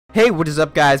Hey, what is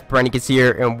up guys, Brandocus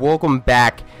here, and welcome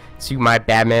back to my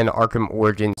Batman Arkham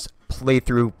Origins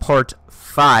playthrough part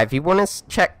 5. If you want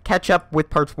to catch up with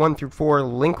parts 1 through 4,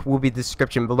 link will be in the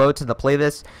description below to the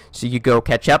playlist, so you go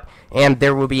catch up, and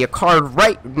there will be a card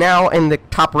right now in the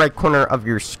top right corner of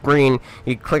your screen.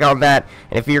 You click on that,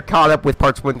 and if you're caught up with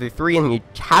parts 1 through 3 and you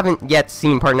haven't yet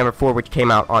seen part number 4, which came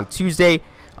out on Tuesday,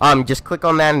 just click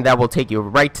on that and that will take you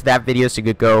right to that video, so you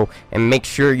could go and make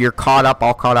sure you're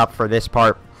all caught up for this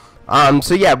part.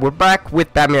 So yeah, we're back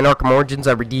with Batman Arkham Origins.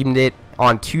 I redeemed it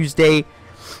on Tuesday.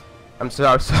 I'm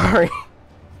so sorry.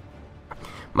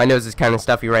 My nose is kind of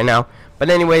stuffy right now. But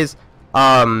anyways,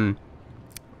 if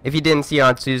you didn't see it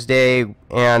on Tuesday,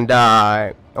 and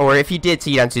or if you did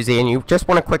see it on Tuesday and you just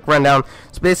want a quick rundown,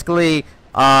 so basically,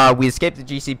 we escaped the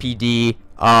GCPD,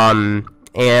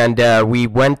 and we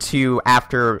went to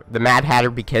after the Mad Hatter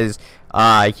because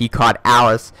he caught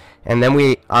Alice, and then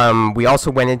we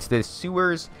also went into the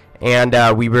sewers. And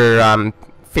we were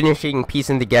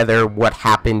piecing together what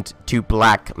happened to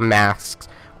Black Mask's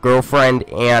girlfriend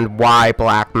and why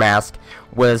Black Mask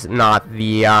was not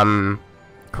the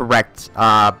correct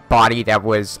body that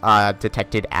was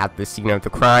detected at the scene of the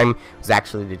crime. It was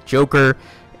actually the Joker.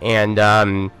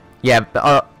 And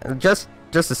yeah, just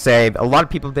to say, a lot of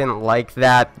people didn't like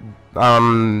that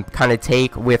kind of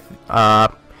take with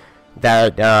that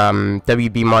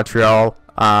WB Montreal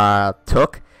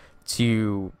took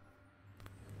to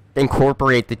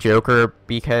incorporate the Joker,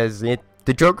 because the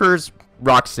Joker's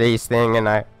Rocksteady's thing, and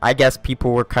I guess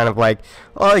people were kind of like,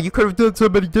 oh, you could have done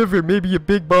somebody different, maybe a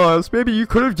big boss, maybe you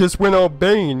could have just went all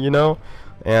Bane, you know.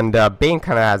 And Bane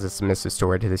kind of has a submissive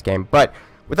story to this game. But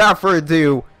without further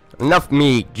ado, enough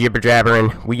me jibber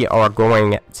jabbering, we are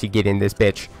going to get in this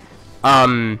bitch.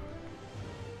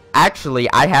 Actually,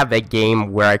 I have a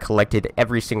game where I collected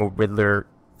every single Riddler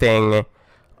thing.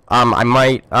 I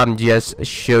might just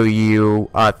show you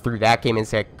through that game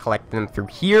instead of collecting them through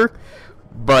here,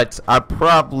 but I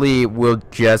probably will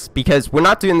just, because we're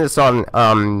not doing this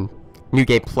on New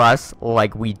Game Plus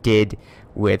like we did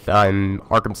with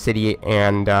Arkham City,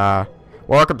 and well,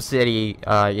 Arkham City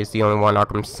is the only one.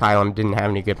 Arkham Asylum didn't have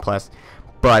any good plus,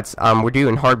 but we're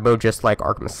doing hard mode just like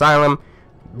Arkham Asylum.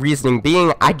 Reasoning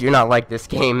being, I do not like this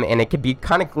game, and it can be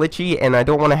kind of glitchy, and I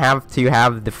don't want to have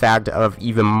the fact of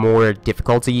even more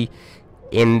difficulty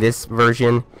in this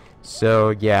version.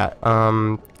 So yeah,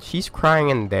 she's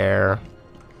crying in there.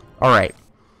 Alright,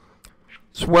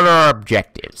 so what are our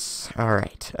objectives?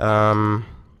 Alright,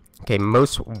 okay,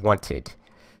 most wanted.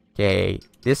 Okay,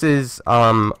 this is,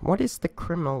 what is the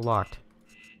criminal locked?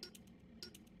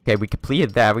 Okay, we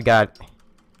completed that. We got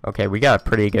a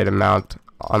pretty good amount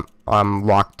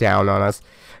locked down on us.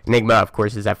 Enigma, of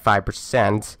course, is at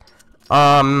 5%.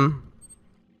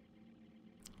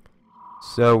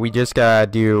 So we just gotta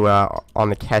do on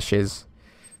the caches,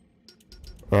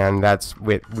 and that's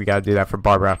we gotta do that for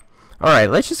Barbara. All right,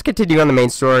 let's just continue on the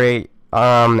main story.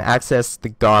 Access the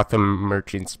Gotham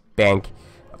Merchants Bank.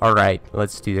 All right,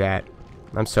 let's do that.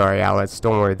 I'm sorry, Alice.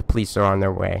 Don't worry, the police are on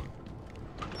their way.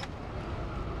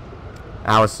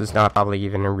 Alice is not probably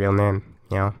even a real name,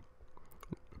 you know.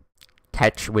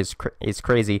 Tetch is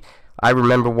crazy. I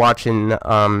remember watching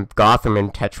Gotham,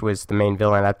 and Tetch was the main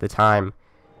villain at the time.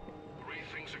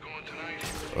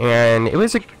 And it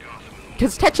was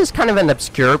because Tetch is kind of an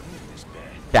obscure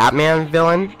Batman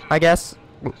villain, I guess,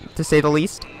 to say the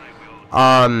least.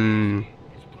 And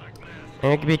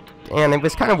it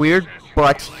was kind of weird,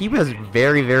 but he was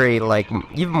very, very, like,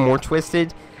 even more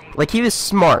twisted. Like, he was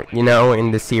smart, you know,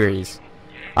 in the series.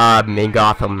 In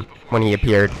Gotham when he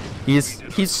appeared. He's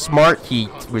smart, he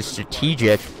was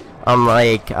strategic,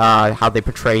 unlike how they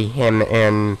portray him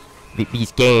in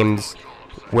these games,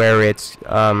 where it's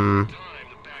what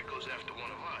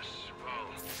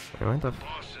the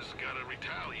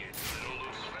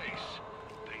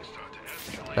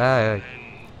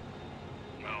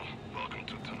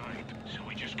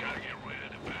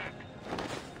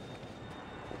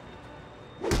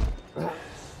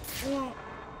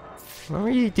What are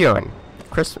you doing?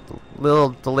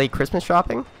 Little delayed Christmas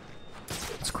shopping?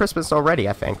 It's Christmas already,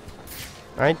 I think.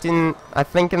 I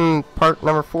think in part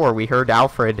number 4 we heard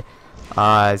Alfred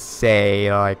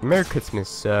say like Merry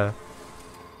Christmas.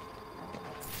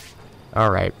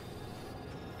 Alright.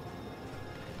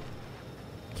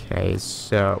 Okay,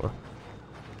 so,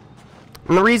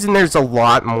 and the reason there's a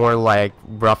lot more like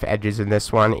rough edges in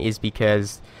this one is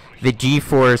because the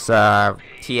GeForce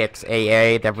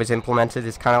TXAA that was implemented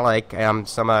is kind of like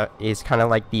is kind of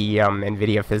like the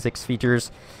NVIDIA physics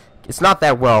features. It's not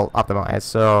that well optimized,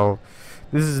 so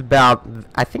this is about,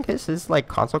 I think this is like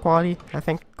console quality, I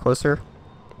think, closer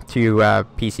to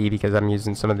PC because I'm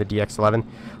using some of the DX11.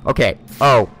 Okay.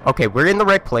 Oh, okay. We're in the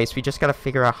right place. We just gotta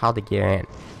figure out how to get in.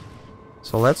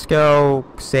 So let's go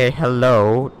say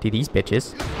hello to these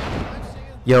bitches.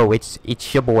 Yo, it's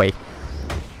your boy.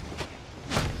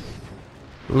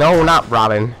 No, not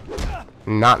Robin.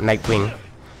 Not Nightwing.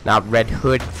 Not Red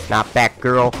Hood. Not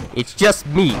Batgirl. It's just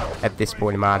me at this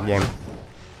point in my game.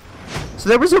 So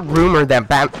there was a rumor that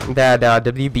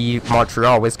WB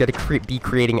Montreal was going to be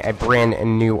creating a brand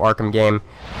new Arkham game.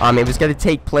 It was going to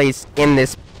take place in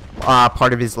this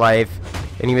part of his life,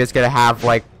 and he was going to have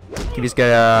like he was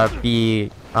going to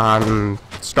be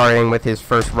starting with his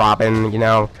first Robin, you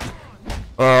know.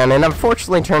 And it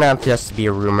unfortunately turned out just to be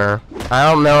a rumor.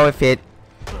 I don't know if it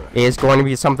is going to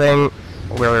be something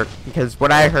where, because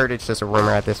what I heard, it's just a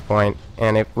rumor at this point,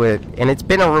 and it's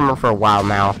been a rumor for a while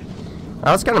now.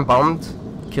 I was kind of bummed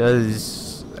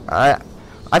because I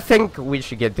think we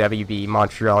should give WB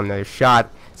Montreal another shot,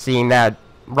 seeing that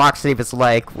Rocksteady was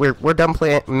like, we're done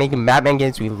making Batman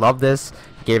games. We love this.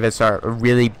 Gave us a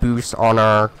really boost on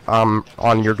our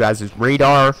on your guys'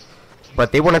 radar,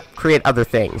 but they want to create other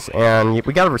things, and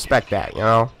we gotta respect that, you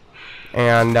know.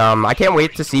 And I can't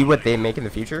wait to see what they make in the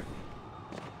future.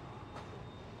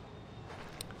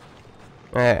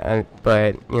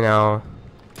 But you know,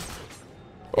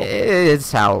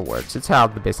 it's how it works. It's how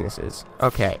the business is.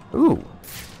 Okay. Ooh.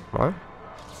 What?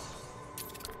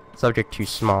 Subject too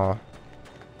small.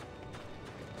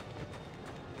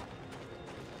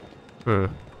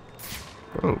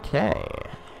 Okay.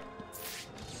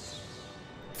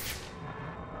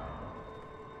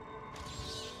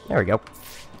 There we go.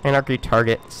 Anarchy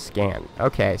target scan.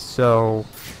 Okay, so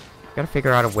gotta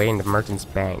figure out a way into Merchant's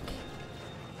Bank.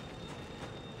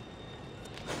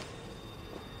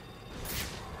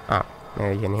 Oh,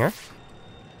 maybe in here?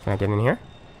 Can I get in here?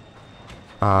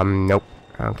 Nope.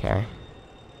 Okay.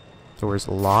 Door's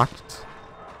locked.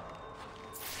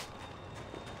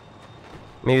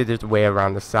 Maybe there's a way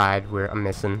around the side where I'm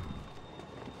missing.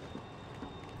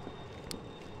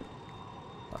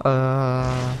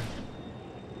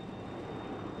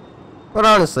 But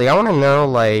honestly, I want to know,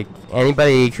 like,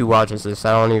 anybody who watches this,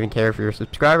 I don't even care if you're a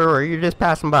subscriber or you're just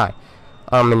passing by,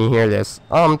 and you hear this,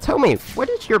 tell me, what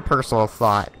is your personal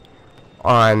thought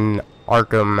on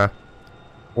Arkham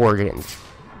Origins?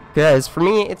 Because, for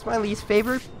me, it's my least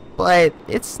favorite, but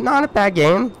it's not a bad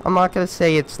game. I'm not gonna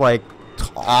say it's, like,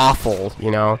 awful, you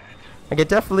know? Like, it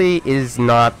definitely is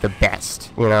not the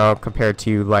best, you know, compared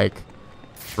to, like,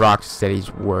 Rocksteady's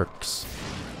works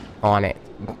on it.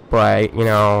 But, you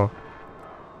know,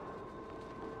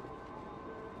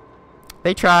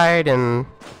 they tried, and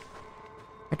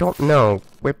I don't know.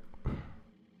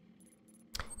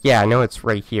 Yeah, I know it's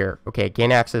right here. Okay,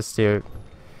 gain access to...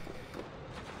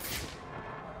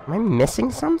 Am I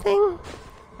missing something?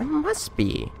 I must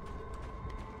be.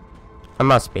 I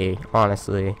must be,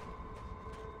 honestly.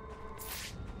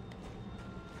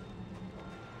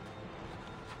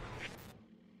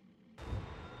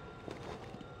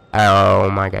 Oh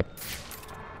my god.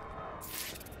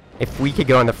 If we could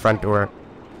go in the front door.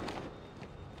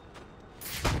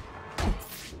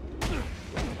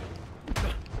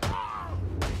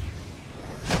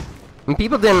 And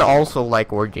people didn't also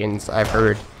like Origins, I've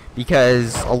heard,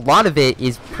 because a lot of it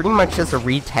is pretty much just a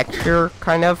retexture,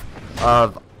 kind of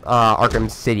Arkham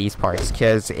City's parts,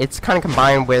 because it's kind of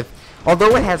combined with,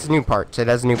 although it has new parts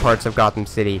of Gotham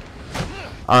City,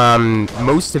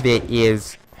 most of it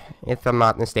is, if I'm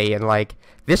not mistaken, like,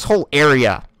 this whole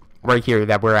area right here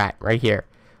that we're at, right here.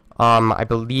 I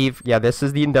believe, yeah, this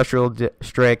is the Industrial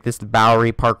District, this is the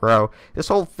Bowery, Park Row. This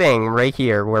whole thing right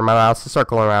here, where my mouse is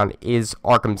circling around, is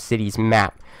Arkham City's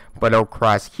map. But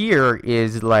across here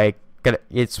is, like,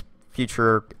 it's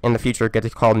future, in the future, it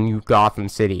gets called New Gotham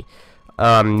City.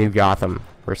 New Gotham,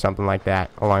 or something like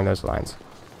that, along those lines.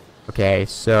 Okay,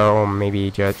 so maybe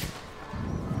just...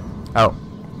 Oh,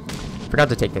 forgot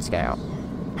to take this guy out.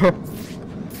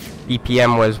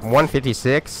 BPM was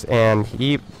 156, and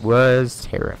he was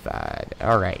terrified.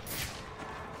 Alright.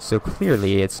 So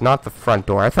clearly, it's not the front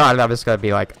door. I thought I was going to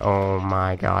be like, oh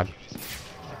my god.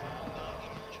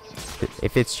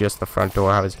 If it's just the front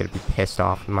door, I was going to be pissed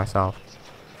off with myself.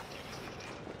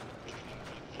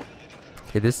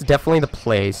 Okay, this is definitely the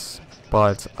place,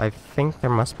 but I think there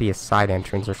must be a side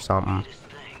entrance or something.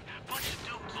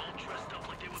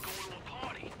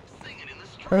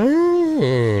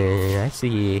 I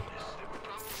see.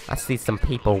 I see some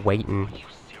people waiting.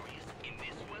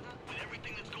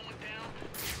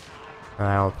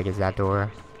 I don't think it's that door.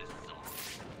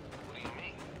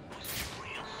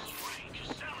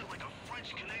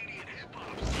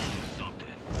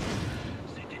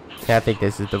 Yeah, I think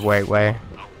this is the right way.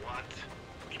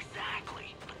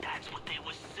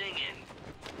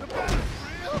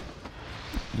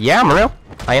 Yeah, Mario.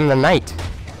 I am the knight.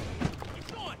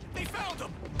 They found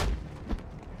him.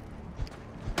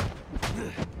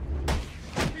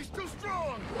 He's too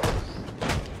strong.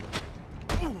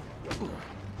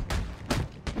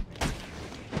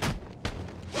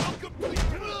 Welcome to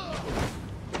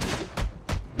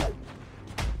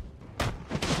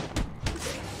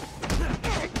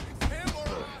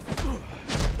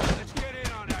Let's get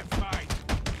in on that fight.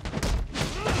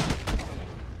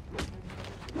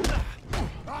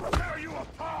 I'll tear you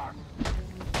apart.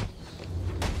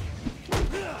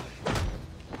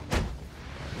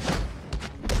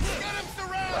 Get him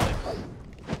surrounded.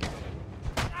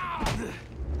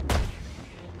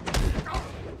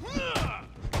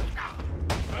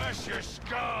 Crush your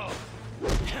skull.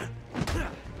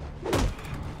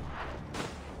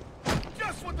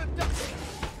 Just what the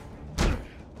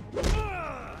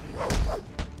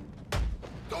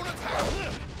don't attack.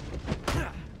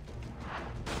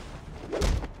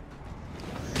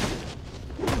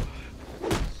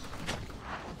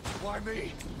 Why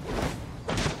me?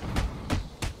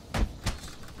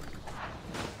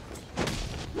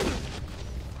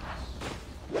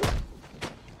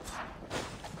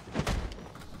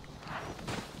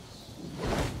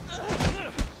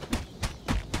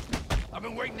 I've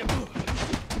been waiting to move.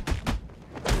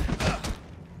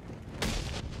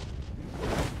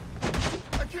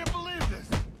 I can't believe this.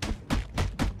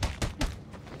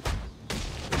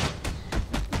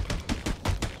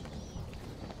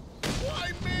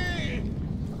 Why me?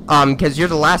 Because you're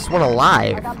the last one I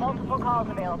alive. got multiple calls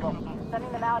available.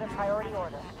 Sending them out in priority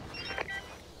order.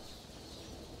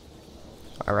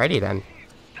 Alrighty then.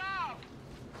 Stop!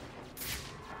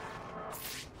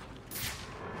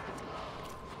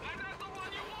 I'm not the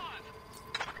one you want.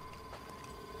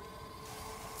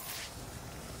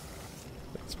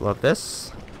 Let's blow up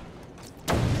this.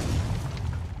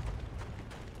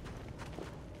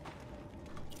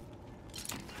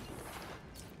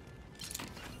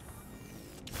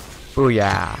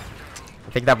 Booyah. I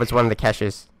think that was one of the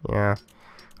caches. Yeah.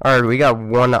 Alright, we got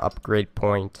one upgrade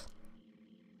point.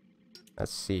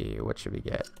 Let's see, what should we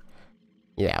get?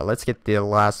 Yeah, let's get the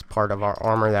last part of our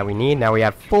armor that we need. Now we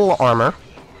have full armor.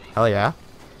 Hell yeah.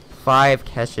 5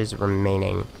 caches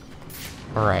remaining.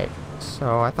 Alright,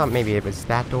 so I thought maybe it was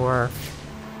that door.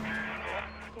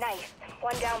 Nice.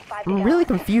 One down, 5 to I'm go. really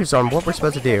confused on what we're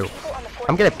supposed to do.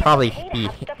 I'm gonna probably be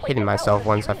hitting myself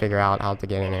once I figure out how to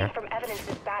get in here. From evidence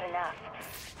is bad enough.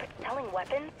 But selling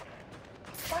weapons?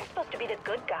 We're supposed to be the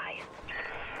good guys.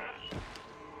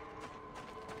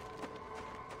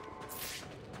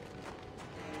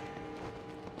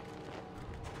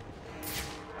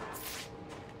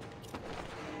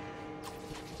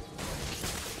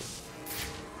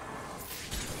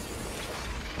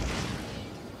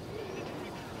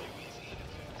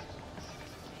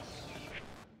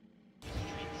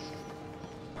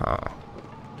 Huh.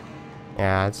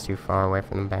 Yeah, it's too far away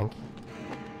from the bank.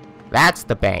 That's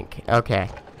the bank. Okay.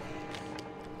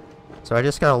 So I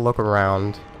just gotta look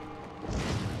around.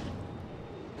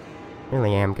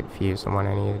 Really am confused on what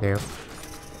I need to do.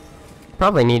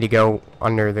 Probably need to go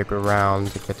under the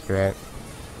ground to get to it.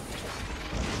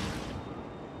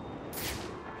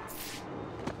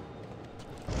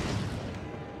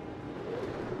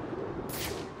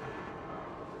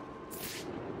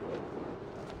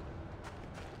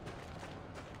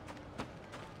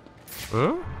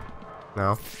 Hmm?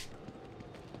 No.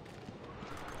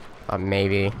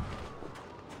 Maybe.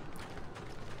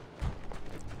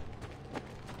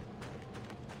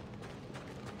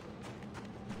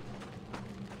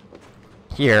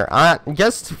 Here,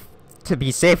 just to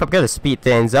be safe, I'm gonna speed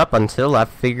things up until I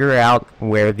figure out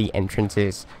where the entrance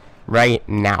is right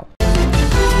now.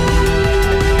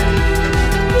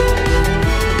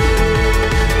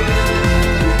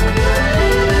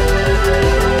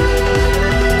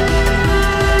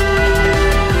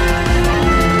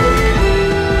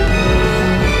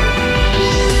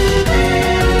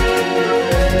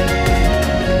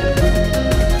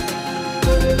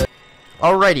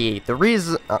 Alrighty, the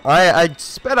reason I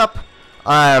sped up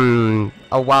a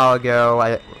while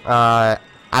ago,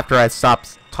 after I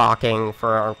stopped talking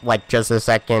for like just a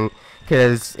second,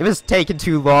 because it was taking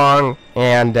too long,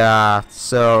 and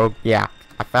so yeah,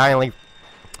 I finally.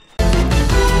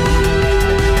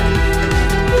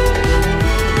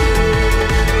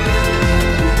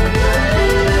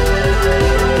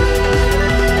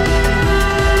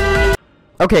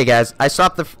 Okay guys, I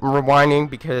stopped the rewinding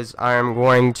because I'm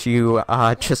going to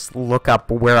just look up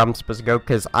where I'm supposed to go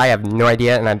because I have no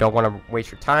idea and I don't want to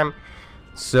waste your time.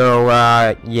 So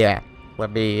yeah, let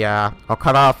me I'll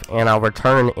cut off and I'll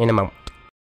return in a moment.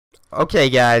 Okay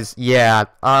guys, yeah,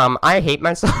 I hate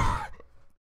myself.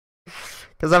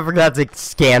 Because I forgot to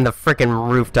scan the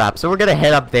freaking rooftop. So we're gonna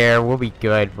head up there. We'll be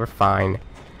good. We're fine.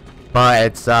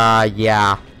 But,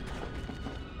 yeah.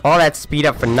 All that speed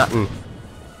up for nothing.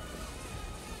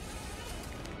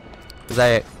 Because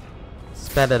I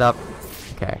sped it up.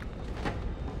 Okay.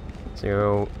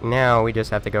 So now we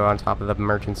just have to go on top of the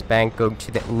merchant's bank, go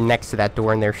to the next to that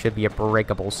door, and there should be a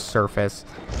breakable surface,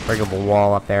 breakable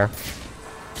wall up there.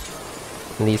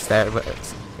 At least that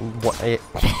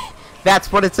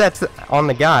that's what it says on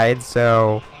the guide.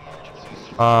 So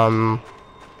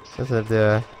just have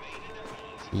to,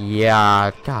 yeah,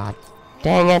 god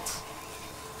dang it,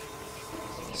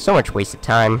 so much wasted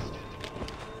time.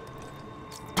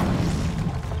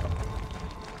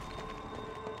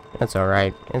 That's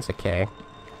alright. It's okay.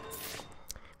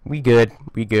 We good.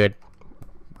 We good.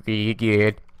 We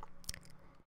good.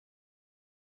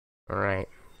 Alright.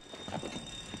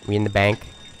 We in the bank.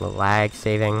 The lag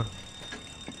saving.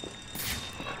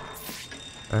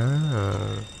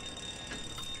 Oh.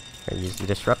 I use the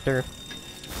disruptor.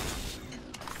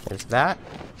 There's that.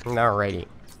 Alrighty.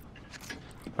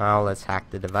 Now let's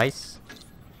hack the device.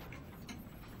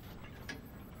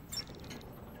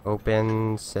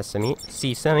 Open sesame.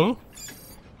 Sesame.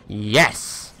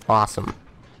 Yes! Awesome.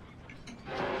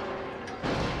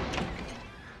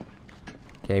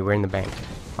 Okay, we're in the bank.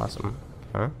 Awesome.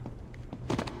 Huh?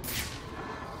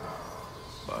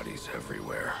 Bodies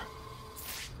everywhere.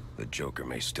 The Joker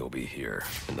may still be here,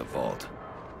 in the vault.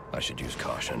 I should use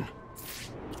caution.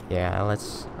 Yeah,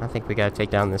 let's... I think we gotta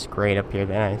take down this crate up here.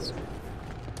 Nice.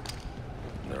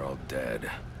 They're all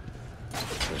dead.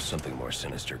 There's something more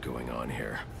sinister going on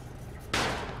here.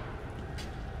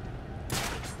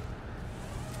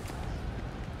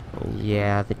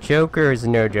 Yeah, the Joker is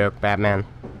no joke, Batman.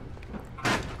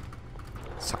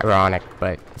 It's ironic,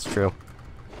 but it's true.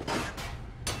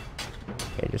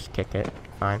 Okay, just kick it.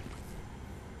 Fine.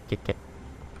 Kick it.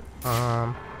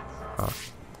 Oh.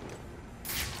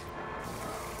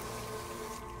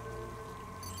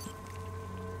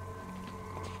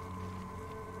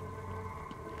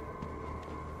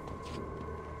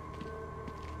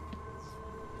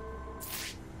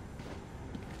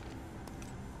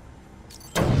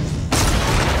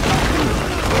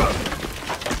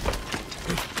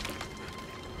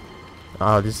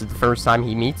 Oh, this is the first time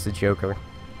he meets the Joker.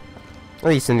 At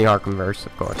least in the Arkhamverse,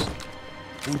 of course.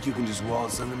 Think you can just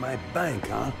waltz under my bank,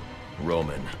 huh?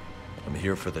 Roman, I'm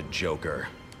here for the Joker.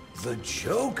 The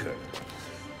Joker?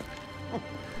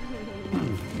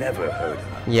 Never heard of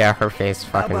him. Yeah, her face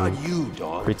How fucking about you,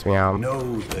 dog? freaks me out.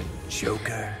 Know the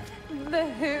Joker? The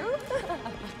who?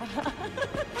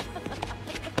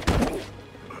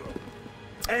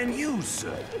 And you,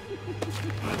 sir?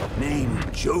 Name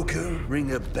Joker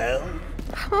ring a bell?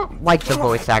 I don't like the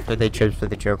voice actor they chose for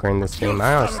the Joker in this game.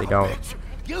 I honestly don't.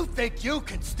 You think you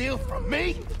can steal from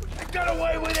me? I got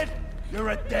away with it? You're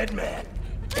a dead man.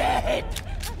 Dead!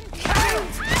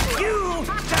 You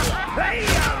just play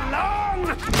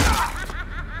along!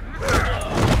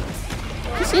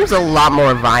 He seems a lot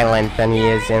more violent than he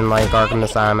is in, like, Arkham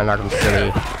Asylum and Arkham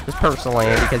City. Just personally,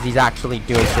 because he's actually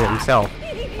doing shit himself.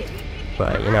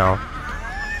 But, you know.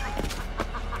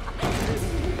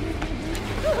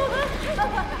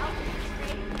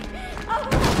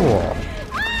 Cool.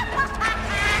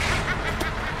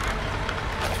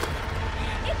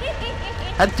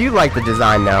 I do like the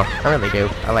design, though. I really do.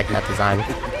 I like that design.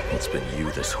 It's been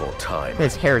you this whole time.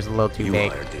 His hair is a little too You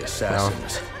big. hired the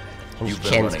assassins. His You've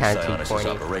been chin's running kind of too Sionis' pointy.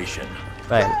 operation.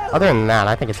 But other than that,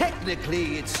 I think it's...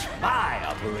 Technically, it's my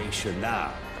operation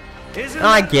now. Isn't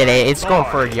I it? get it. It's going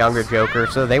for a younger Joker,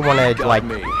 so they wanted, like,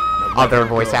 other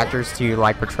voice actors to,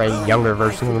 like, portray younger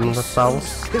versions of themselves.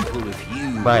 Simple if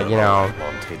you But, you know,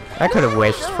 I could have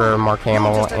wished for Mark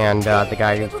Hamill and the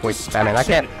guy who voiced Batman. I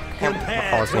can't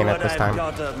recall his name at this time.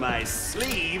 Got up my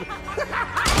sleeve.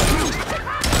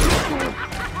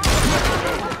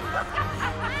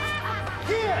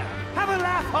 Here, have a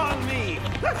laugh on me.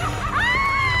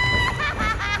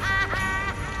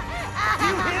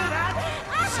 You hear that?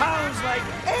 Sounds like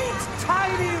 8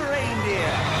 tiny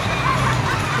reindeer.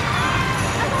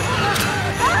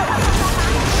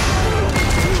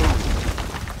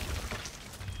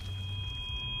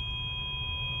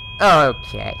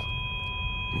 Okay.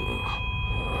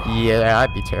 Yeah,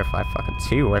 I'd be terrified fucking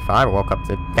too if I woke up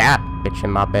to that bitch in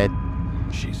my bed.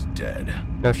 She's dead.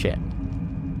 No shit.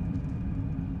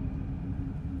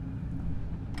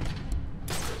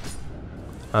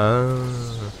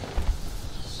 I'm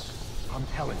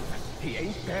telling you, he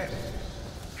ain't dead.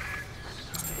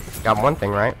 Got one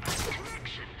thing right.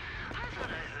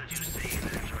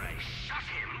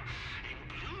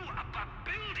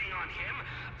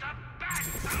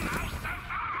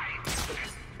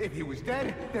 If he was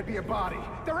dead, there'd be a body.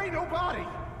 There ain't no body.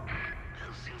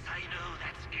 Well, since I know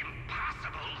that's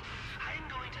impossible, I'm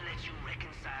going to let you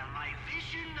reconcile my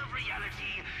vision of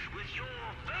reality with your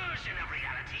version of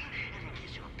reality. And in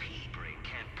case your pea brain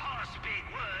can't parse big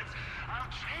words, I'll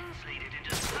translate it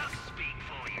into thug speak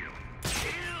for you.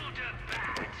 Kill the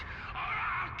bat, or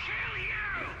I'll kill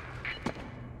you!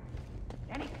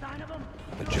 Any sign of him?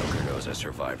 The Joker knows I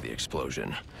survived the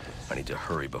explosion. I need to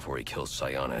hurry before he kills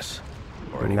Sionis.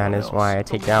 Or And that anyone is else. why I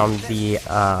take down the,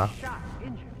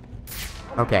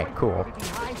 Okay, cool.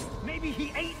 Maybe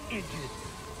he ain't injured.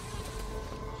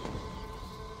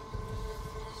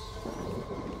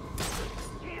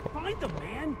 Can't find him,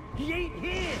 man. He ain't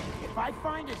here. If I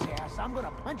find his ass, I'm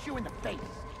gonna punch you in the face.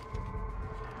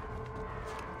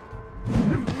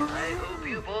 I hope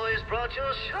you boys brought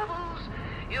your shovels.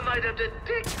 You might have to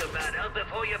dig the bat out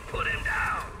before you put him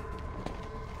down.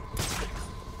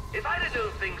 If I'd have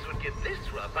known things would get this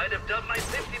rough, I'd have dumped my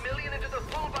 50 million into the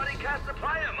full-body cast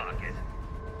supplier market.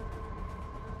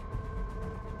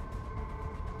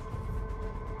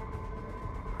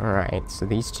 Alright, so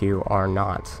these two are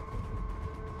not.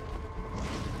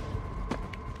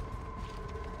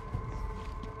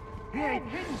 He ain't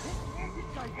hidden. This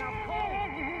guy's out cold.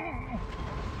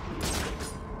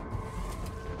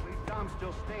 At least I'm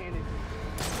still standing.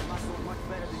 I'm not doing much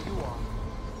better than you are.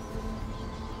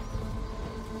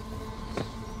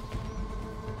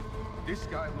 This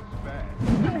guy looks bad.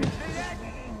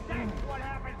 That's what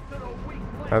happens to the weak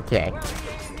link. Okay.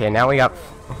 Okay, now we got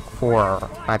 4.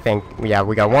 I think, yeah,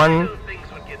 we got 1,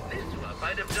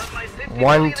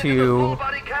 1, 2,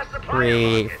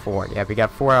 3, 4. Yeah, we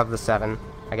got 4 out of the 7.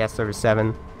 I guess there was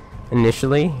 7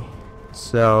 initially.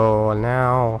 So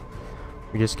now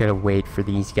we just gotta wait for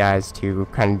these guys to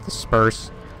kind of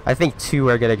disperse. I think 2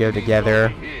 are gonna go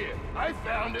together. I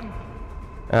found him.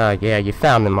 Yeah, you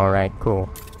found him. Alright, cool.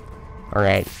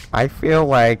 Alright, I feel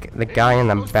like the guy in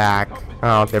the back.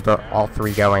 Oh, they're all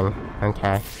 3 going.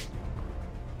 Okay.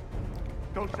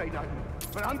 Don't say nothing,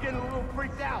 but I'm getting a little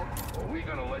freaked out. Are we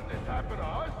gonna let this happen to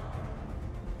us?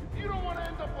 If you don't want to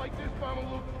end up like this, Mama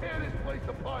Luke, tear this place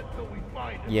apart till we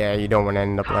find it. Yeah, you don't want to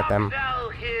end up like them. Now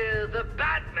hear the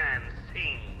Batman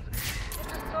sings.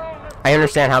 I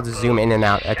understand how to zoom in and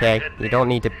out, okay? You don't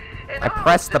need to... I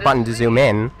pressed the button to zoom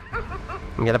in.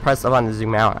 I'm gonna press the button to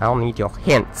zoom out. I don't need your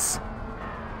hints.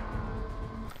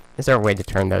 Is there a way to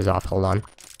turn those off? Hold on.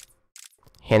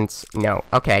 Hints? No.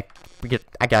 Okay.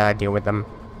 I gotta deal with them.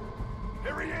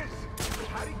 There he is.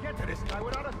 How'd he get to this guy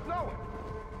without us knowing?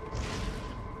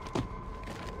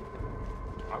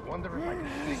 I wonder if I can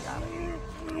sneak out of here.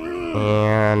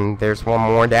 And there's one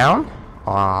more down.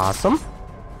 Awesome. What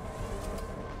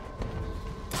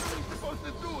are we supposed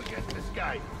to do against this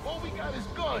guy? All we got is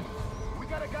guns. We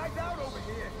got a guy down over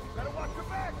here. Better watch your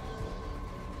back.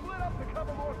 Split up to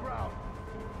cover more ground.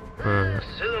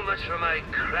 So much for my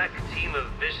crack team of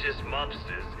vicious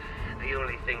mobsters. The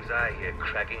only things I hear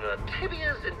cracking are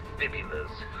tibias and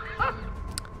fibulas.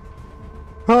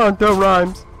 Oh, no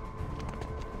rhymes.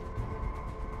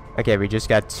 Okay, we just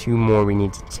got 2 more we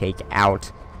need to take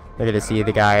out. We're gonna see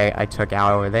the guy I took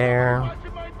out over there.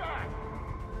 Watching my back.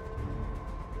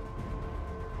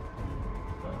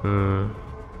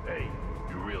 Hey,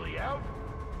 you really out?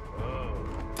 Oh.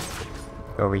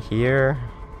 Over here.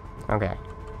 Okay.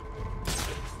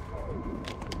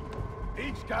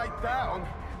 Each guy down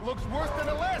looks worse than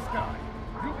the last guy.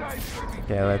 You guys should be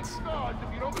Okay, let's... stars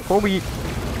if you don't Before we... see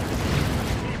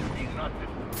nothing.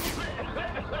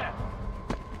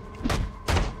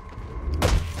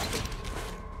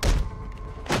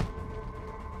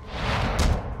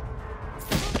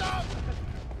 Stop!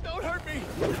 Don't hurt me.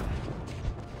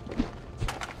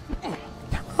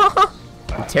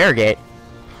 Interrogate.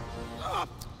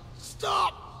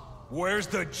 Stop! Where's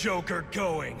the Joker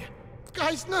going?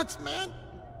 Guy's nuts, man.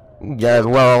 Yeah,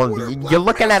 well, you're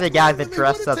looking at a guy that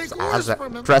dresses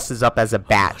up as a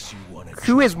bat.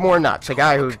 Who is more nuts? A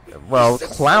guy who, well,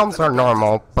 clowns are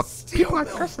normal, but people are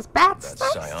dressed as bats?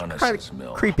 That's That's kind Sionis'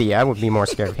 mill. of creepy. I would be more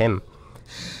scared of him.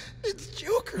 It's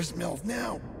Joker's mill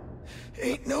now.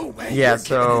 Ain't no way. Yeah, you're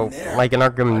so, getting in there. like in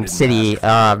Arkham City,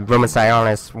 Roman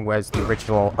Sionis was the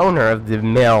original owner of the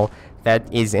mill that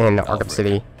is in Arkham Alfred,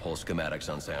 City. Pull schematics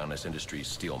on Sionis Industries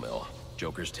steel mill.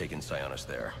 Joker's taking Sionis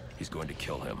there. He's going to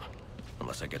kill him.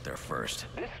 Unless I get there first.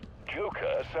 This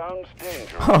Joker sounds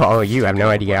dangerous. Oh, you have no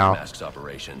idea how. Masks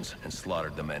operations and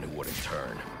slaughtered the men who wouldn't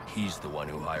turn. He's the one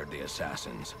who hired the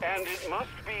assassins. And it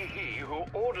must be he who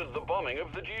ordered the bombing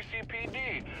of the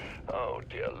GCPD. Oh,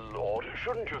 dear Lord.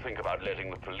 Shouldn't you think about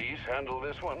letting the police handle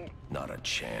this one? Not a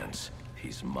chance.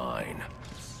 He's mine.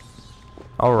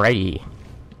 Alrighty.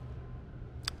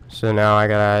 So now I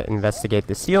gotta investigate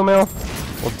the steel mill.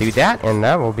 We'll do that, and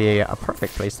that will be a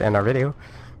perfect place to end our video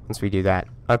once we do that.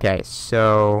 Okay,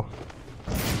 so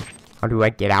how do I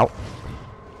get out?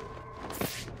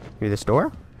 Through this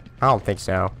door? I don't think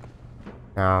so.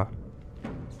 No.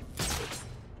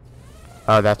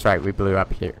 Oh, that's right. We blew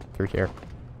up here through here,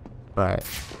 but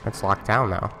it's locked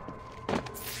down now.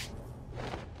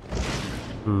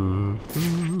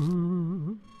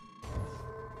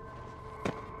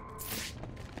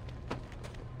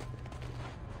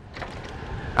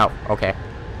 Oh, okay.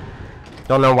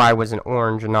 Don't know why it was an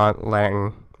orange and not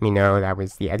letting me know that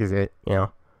was the exit, you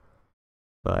know.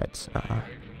 But,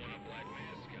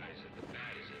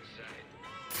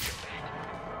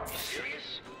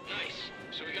 Serious? Nice.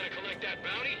 So we gotta collect that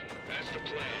bounty? That's the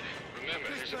plan. Remember,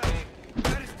 there's a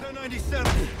That is 1097.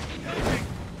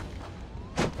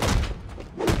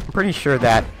 I'm pretty sure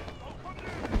that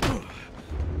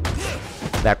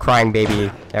crying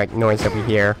baby noise that we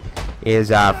hear is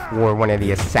for one of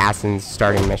the assassins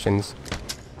starting missions.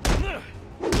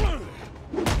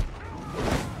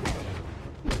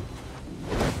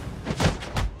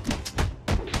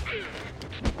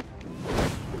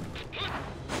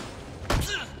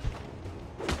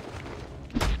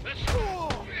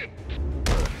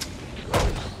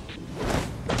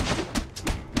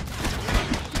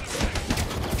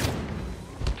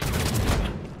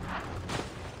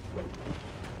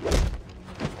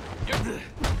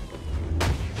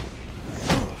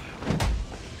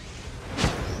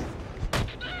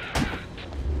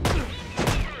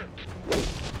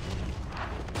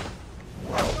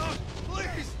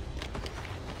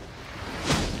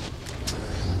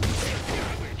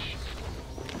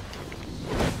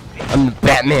 I'm the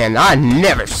Batman. I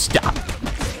never stop.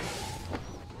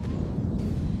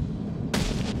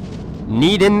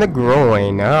 Knee in the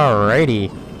groin.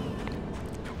 Alrighty.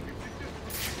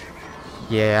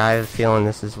 Yeah, I have a feeling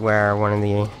this is where one of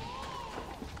the...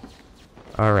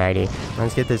 Alrighty.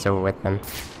 Let's get this over with then.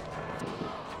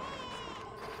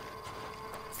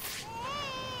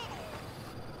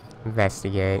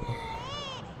 Investigate.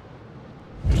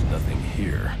 There's nothing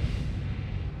here.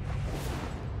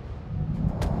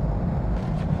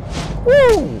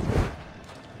 Woo!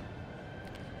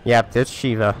 Yep, that's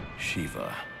Shiva.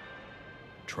 Shiva.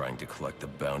 Trying to collect the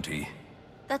bounty.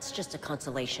 That's just a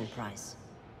consolation prize,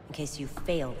 in case you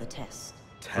fail the test.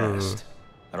 Test?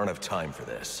 I don't have time for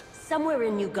this. Somewhere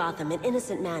in New Gotham, an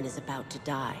innocent man is about to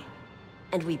die.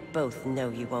 And we both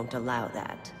know you won't allow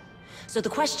that. So the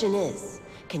question is,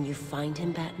 can you find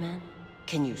him, Batman?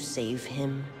 Can you save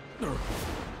him?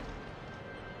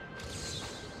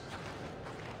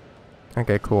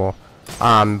 Okay, cool.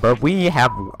 But we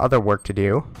have other work to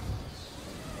do.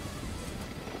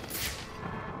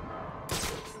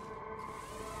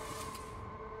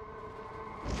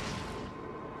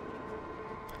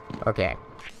 Okay.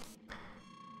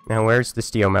 Now, where's the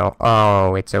steel mill?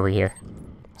 Oh, it's over here.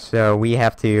 So, we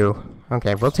have to...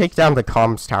 Okay, we'll take down the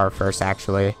comms tower first,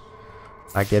 actually.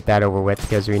 Get that over with,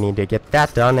 because we need to get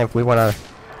that done if we want to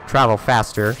travel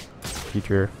faster.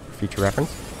 Future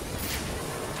reference.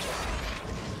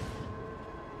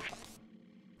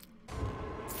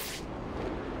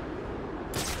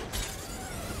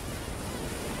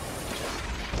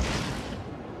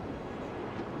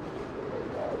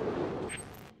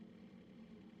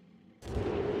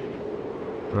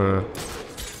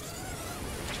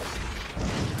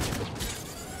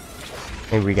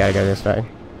 Maybe we gotta go this way.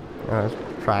 Let's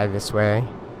try this way.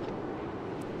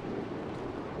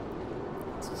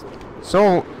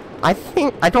 So,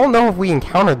 I don't know if we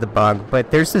encountered the bug,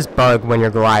 but there's this bug when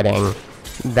you're gliding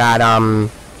that,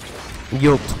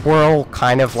 you'll twirl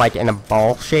kind of like in a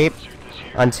ball shape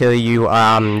until you,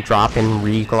 drop and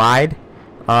re-glide.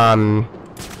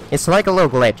 It's like a little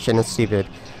glitch and it's stupid.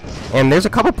 And there's a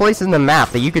couple places in the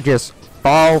map that you could just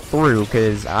fall through,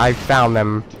 because I found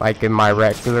them, like, in my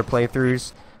regular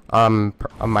playthroughs, on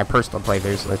my personal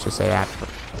playthroughs, let's just say that.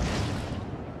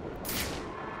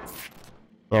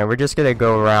 Yeah, we're just gonna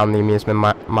go around the amusement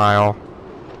mile.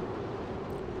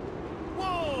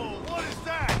 Whoa! What is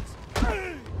that?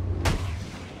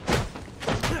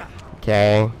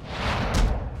 Okay.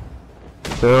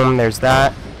 Boom, there's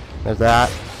that. There's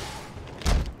that.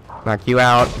 Knock you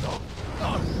out.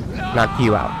 Knock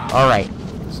you out. Alright.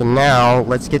 So now,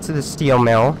 let's get to the steel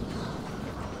mill.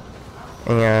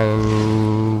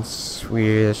 And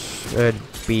we should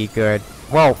be good.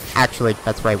 Well, actually,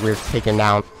 that's right. We're taking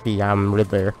down the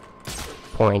Riddler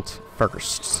point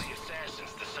first. The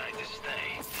assassins decide to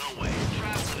stay. No way.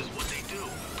 Traveling is what they do.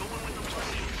 Going with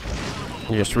the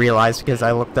just realized because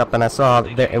I looked up and I saw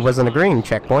that it wasn't a green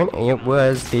checkpoint. It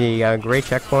was the gray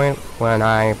checkpoint when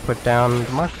I put down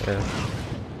the marker.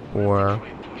 Or,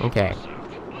 okay.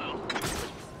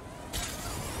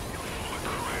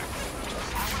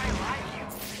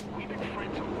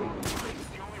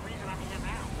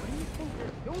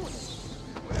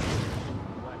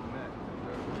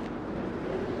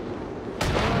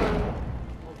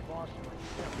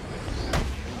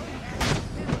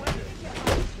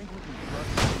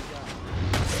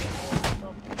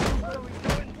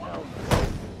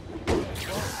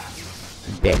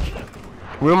 Bitch.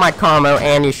 Ruin my combo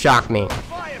and you shock me.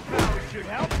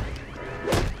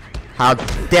 How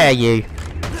dare you?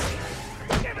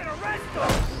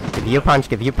 Give you a punch,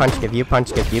 give you a punch, give you a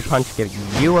punch, give you a punch,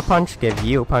 give you a punch, give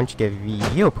you a punch, give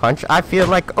you a punch. I feel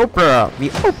like Oprah, the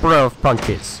Oprah of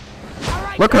punches.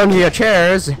 Look under your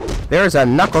chairs. There's a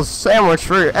knuckle sandwich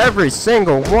for every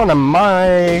single one of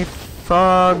my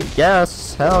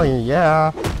yes, hell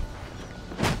yeah.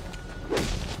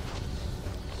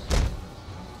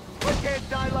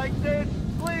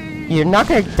 You're not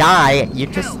gonna die, you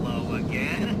just... Hello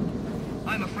again.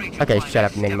 I'm afraid okay, shut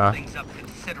up, Enigma. Things up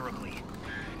considerably.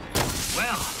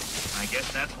 Well, I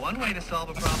guess that's one way to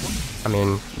solve a problem. I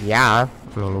mean, yeah.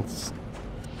 I mean, it's...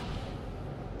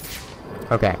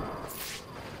 okay.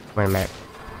 Wait a minute.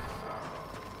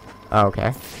 Oh,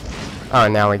 okay. Oh,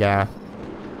 now we got...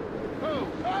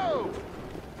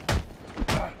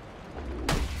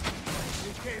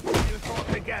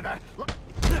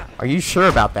 Are you sure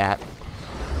about that?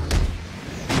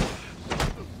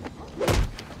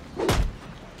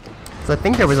 So I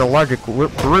think there was a larger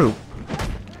group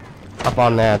up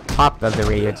on the top of the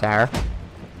radio tower.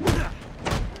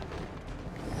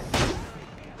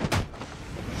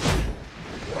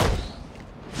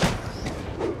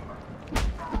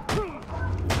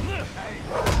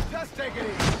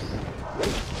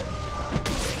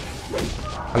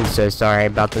 I'm so sorry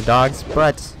about the dogs,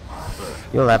 but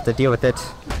you'll have to deal with it.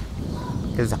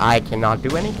 Because I cannot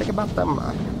do anything about them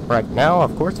right now,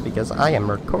 of course, because I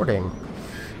am recording.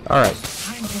 Alright.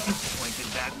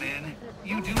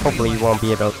 Hopefully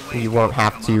you won't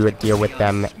have to deal with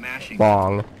them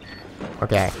long.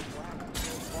 Okay.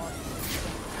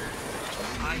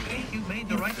 I think you've made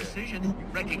the right decision.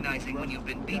 Recognizing when you've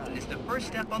been beaten is the first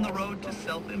step on the road to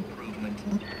self-improvement.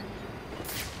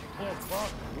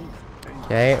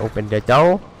 Okay, open the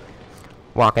door.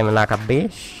 Walking like a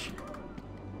bitch.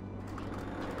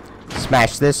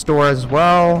 Smash this door as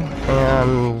well,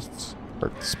 and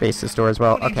space this door as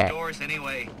well. Okay.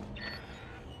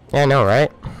 Yeah, I know,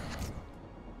 right?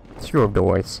 Screw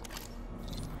doors.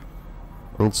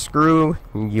 And screw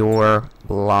your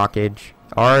blockage.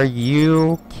 Are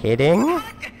you kidding?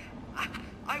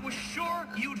 I was sure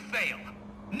you'd fail.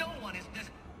 No one is this.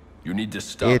 You need to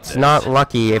stop. It's not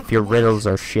lucky if your riddles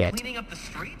are shit. Cleaning up the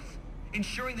streets,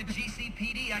 ensuring the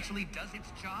GCPD actually does its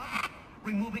job,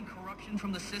 removing corruption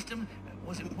from the system.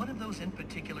 Was it one of those in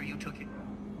particular you took it?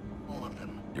 All of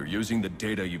them. You're using the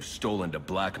data you've stolen to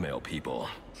blackmail people.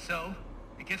 So,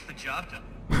 it gets the job done.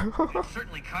 It's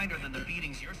certainly kinder than the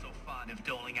beatings you're so fond of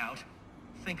doling out.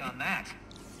 Think on that.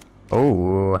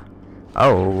 Oh.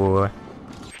 Oh.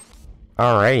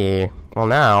 Alrighty. Well,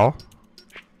 now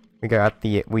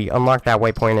we unlocked that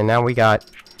waypoint, and now we got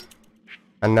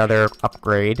another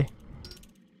upgrade.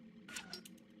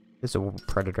 This is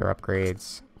Predator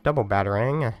upgrades. Double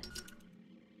batarang.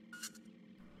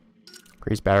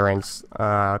 Increase batarangs,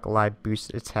 glide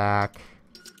boost attack.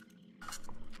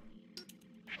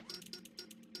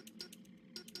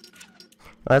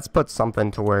 Let's put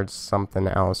something towards something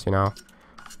else, you know?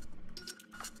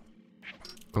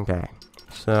 Okay.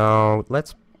 So,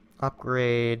 let's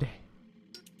upgrade...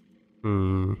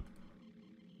 Why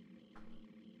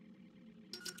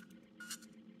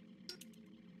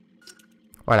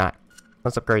not?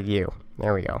 Let's upgrade you.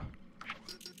 There we go.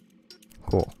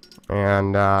 Cool.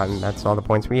 And that's all the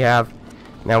points we have.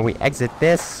 Now we exit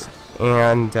this,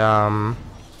 and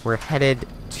we're headed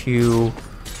to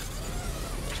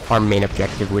our main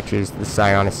objective, which is the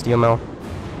Psionic Steel Mill.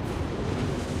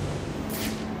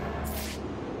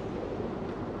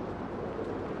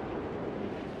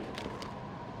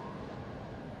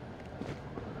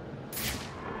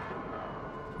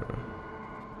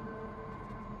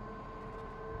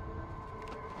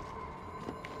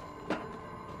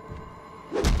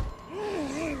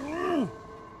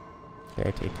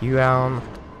 Okay, take you down.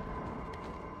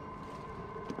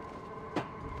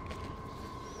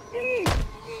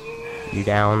 You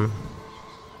down.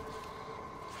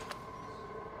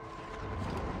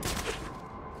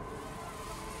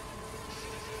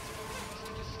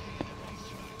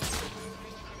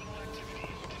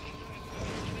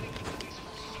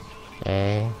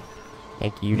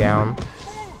 Take you down.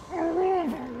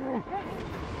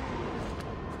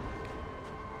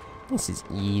 This is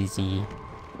easy.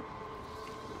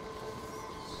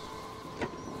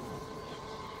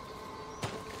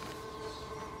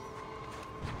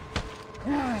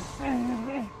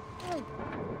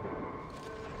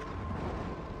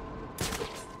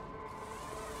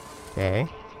 Okay.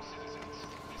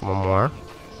 One more.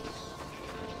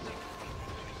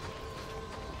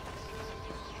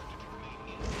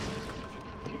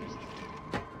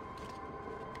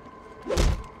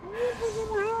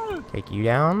 Take you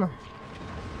down.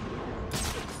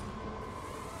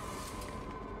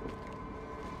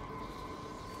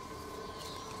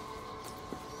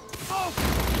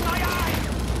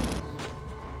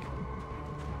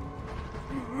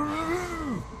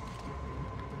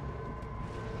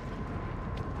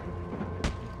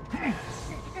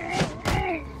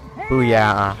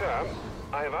 Booyah. Sam,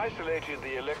 I have isolated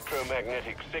the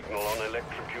electromagnetic signal on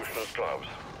electrocutioner's gloves.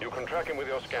 You can track him with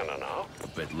your scanner now. A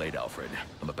bit late, Alfred.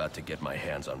 I'm about to get my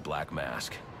hands on Black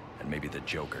Mask. And maybe the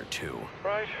Joker, too.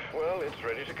 Right, well, it's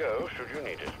ready to go, should you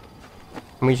need it.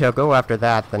 We shall go after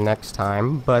that the next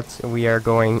time, but we are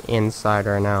going inside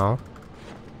right now.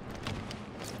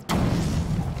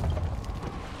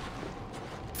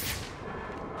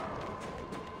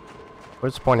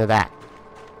 What's the point of that?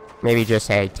 Maybe just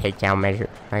a takedown measure,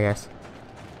 I guess.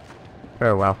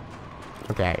 Oh well.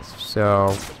 Okay,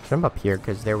 so jump up here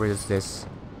because there was this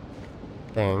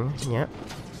thing. Yep.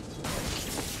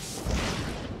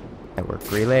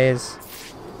 Network relays.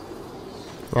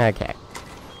 Okay.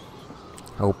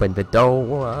 Open the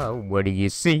door. What do you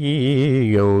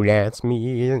see? Oh, that's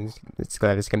me. It's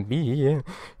glad as can be.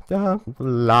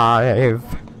 Alive.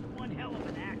 One hell of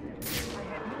an actor. I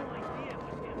had no idea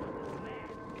what him was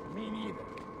man. Me neither.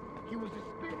 He was a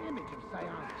spit image of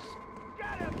Sionis.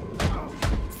 Got him!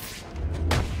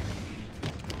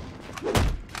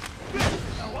 This is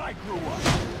how I grew up.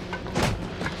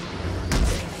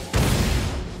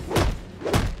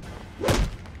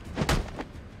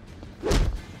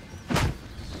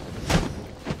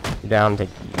 Down, take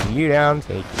you down,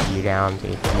 take you down,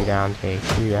 take you down,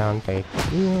 take you down, take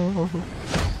you.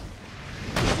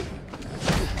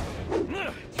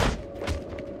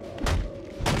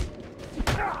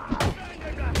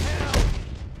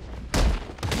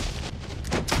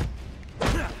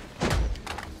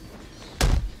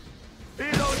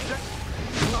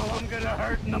 I'm gonna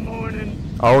hurt in the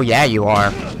morning. Oh yeah, you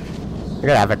are. You're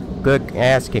gonna have a good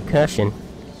ass concussion.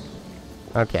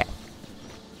 Okay.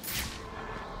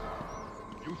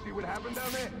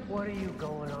 What are you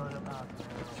going on about now?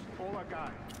 All I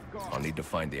got. I'll need to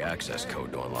find the access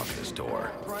code to unlock this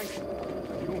door. Frank, you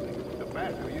don't think it was the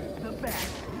bat, do you? The bat?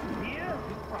 Here?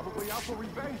 He's probably out for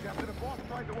revenge after the boss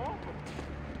tried to off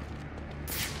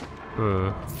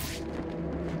him.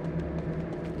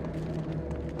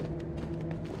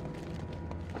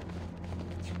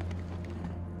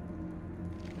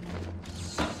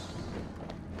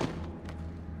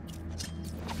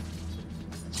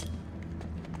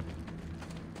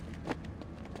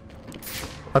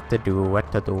 What to do,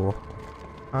 what to do.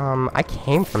 I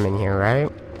came from in here, right?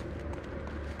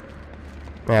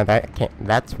 Yeah,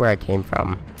 that's where I came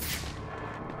from.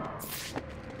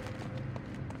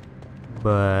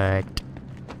 But...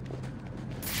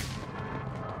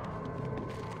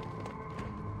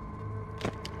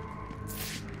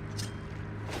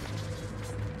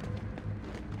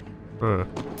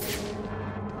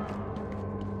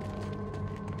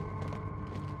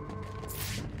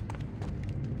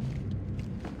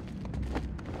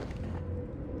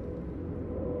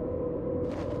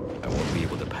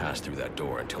 Through that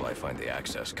door until I find the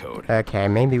access code. Okay,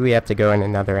 maybe we have to go in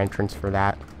another entrance for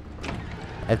that.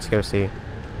 Let's go see.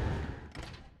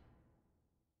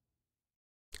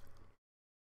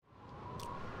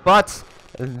 But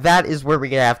that is where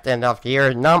we have to end off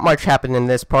here. Not much happened in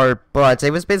this part, but it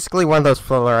was basically one of those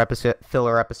filler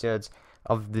episodes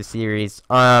of the series.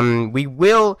 We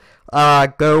will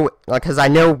go, because I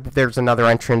know there's another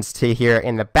entrance to here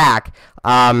in the back,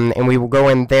 and we will go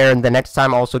in there the next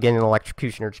time, also getting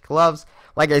electrocutioner's gloves.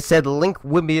 Like I said, the link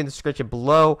will be in the description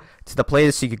below to the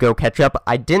playlist so you could go catch up.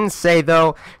 I didn't say,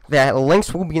 though, that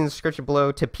links will be in the description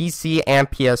below to PC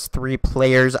and PS3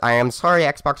 players. I am sorry,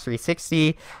 Xbox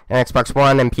 360 and Xbox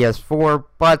One and PS4,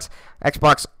 but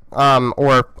Xbox,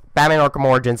 or Batman Arkham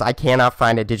Origins, I cannot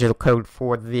find a digital code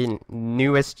for the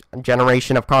newest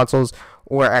generation of consoles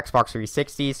or Xbox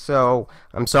 360, so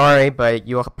I'm sorry, but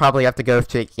you'll probably have to go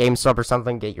to GameStop or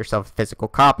something, get yourself a physical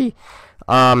copy,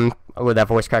 with that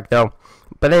voice crack though.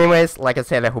 But anyways, like I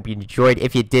said, I hope you enjoyed.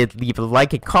 If you did, leave a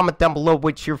like and comment down below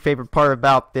what's your favorite part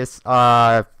about this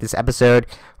this episode,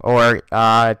 or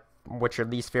what's your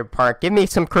least favorite part. Give me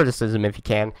some criticism if you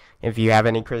can. If you have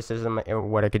any criticism of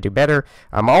what I could do better.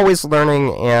 I'm always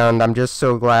learning, and I'm just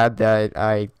so glad that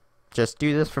I just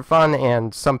do this for fun,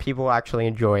 and some people actually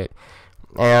enjoy it.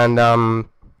 And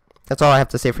that's all I have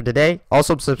to say for today.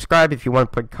 Also, subscribe if you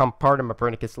want to become part of my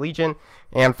Brandocus Legion.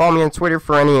 And follow me on Twitter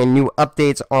for any new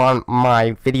updates on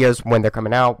my videos, when they're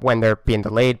coming out, when they're being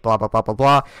delayed, blah, blah, blah, blah,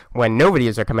 blah. When no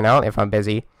videos are coming out, if I'm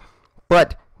busy.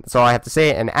 But that's all I have to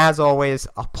say. And as always,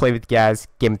 I'll play with you guys,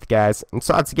 game with you guys. And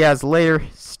so I'll see you guys later.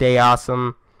 Stay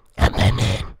awesome. And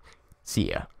then,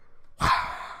 see ya. Wow.